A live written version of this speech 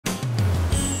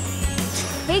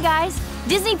Hey guys!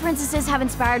 Disney princesses have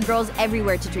inspired girls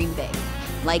everywhere to dream big.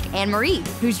 Like Anne-Marie,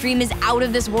 whose dream is out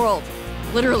of this world.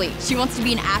 Literally, she wants to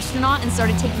be an astronaut and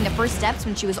started taking the first steps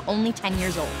when she was only 10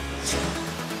 years old.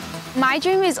 My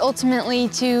dream is ultimately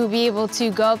to be able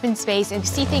to go up in space and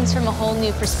see things from a whole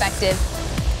new perspective.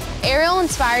 Ariel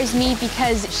inspires me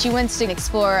because she wants to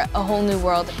explore a whole new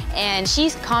world, and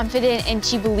she's confident and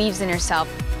she believes in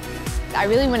herself. I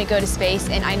really want to go to space,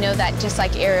 and I know that just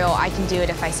like Ariel, I can do it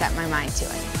if I set my mind to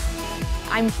it.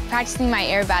 I'm practicing my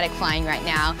aerobatic flying right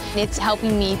now. It's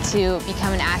helping me to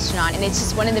become an astronaut, and it's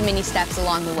just one of the many steps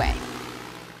along the way.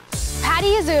 Patty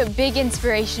is a big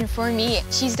inspiration for me.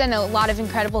 She's done a lot of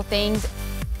incredible things.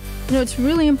 You know, it's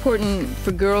really important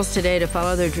for girls today to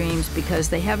follow their dreams because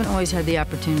they haven't always had the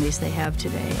opportunities they have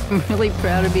today. I'm really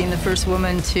proud of being the first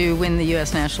woman to win the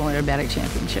U.S. National Aerobatic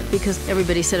Championship because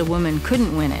everybody said a woman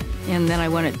couldn't win it. And then I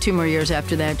won it 2 more years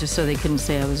after that just so they couldn't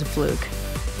say I was a fluke.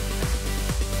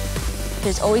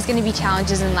 There's always going to be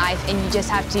challenges in life, and you just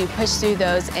have to push through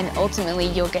those, and ultimately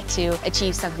you'll get to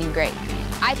achieve something great.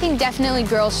 I think definitely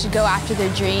girls should go after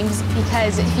their dreams,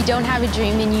 because if you don't have a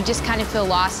dream, then you just kind of feel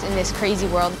lost in this crazy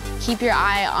world. Keep your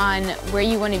eye on where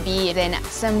you want to be, then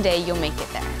someday you'll make it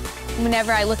there.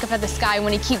 Whenever I look up at the sky, I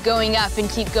want to keep going up and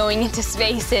keep going into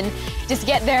space and just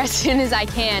get there as soon as I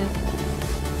can.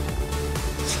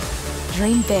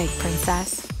 Dream big,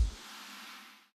 princess.